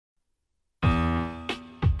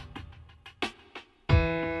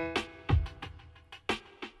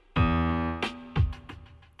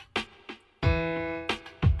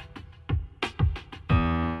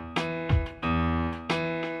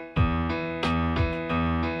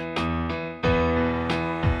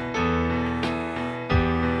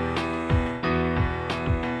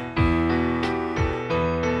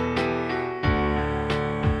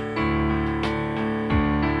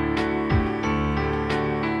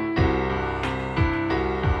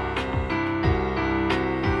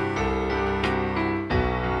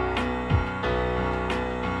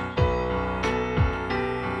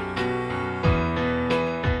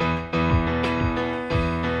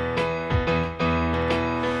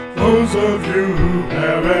Those of you who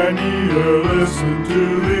have an ear, listen to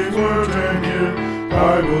these words and hear.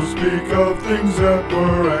 I will speak of things that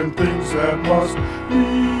were and things that must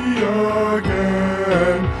be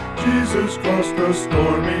again. Jesus crossed the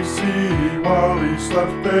stormy sea. While he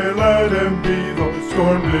slept they let him be. Though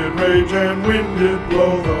storm did rage and wind did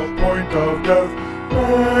blow, the point of death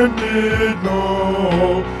man did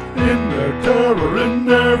know. In their terror, in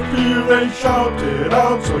their fear, they shouted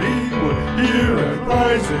out so he would hear. And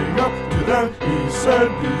rising up to them, he said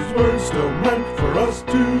these words still meant for us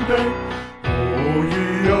today. O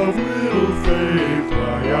ye of little faith,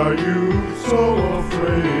 why are you so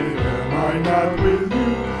afraid? Am I not with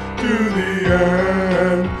you to the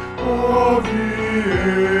end of the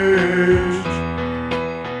age?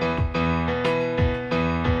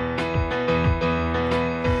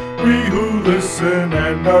 We who listen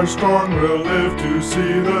and are strong will live to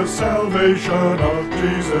see the salvation of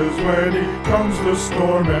Jesus when he comes the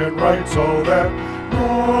storm and rights all that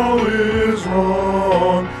now is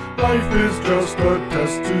wrong. Life is just a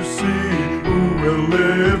test to see who will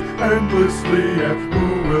live endlessly and who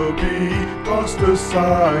will be tossed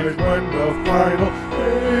aside when the final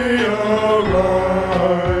day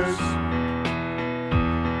arrives.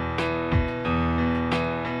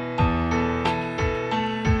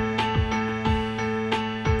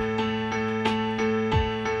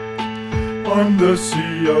 On the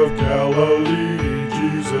Sea of Galilee,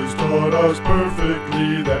 Jesus taught us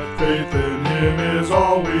perfectly that faith in him is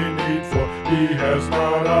all we need, for he has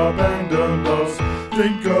not abandoned us.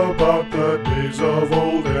 Think about the days of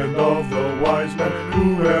old and of the wise men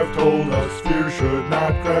who have told us fear should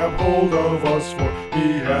not grab hold of us, for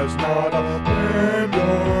he has not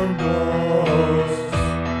abandoned us.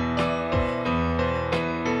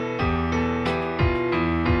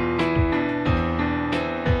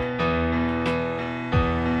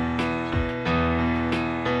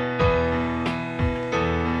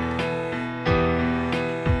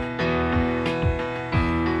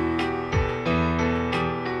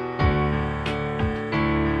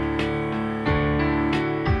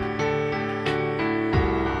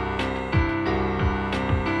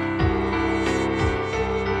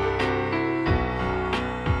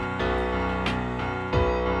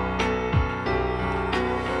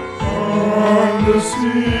 The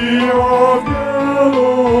Sea of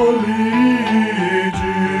Galilee,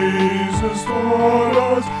 Jesus taught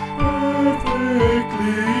us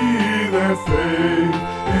perfectly that faith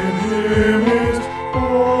in him is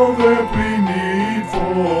all that we need,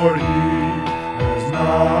 for he has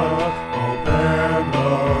not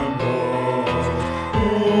abandoned us.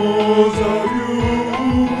 Those of you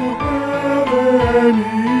who have an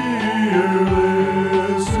ear,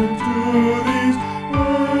 listen to these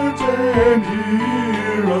words and hear.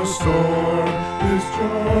 A storm is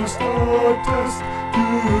just a test to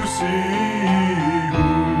see who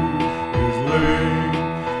is living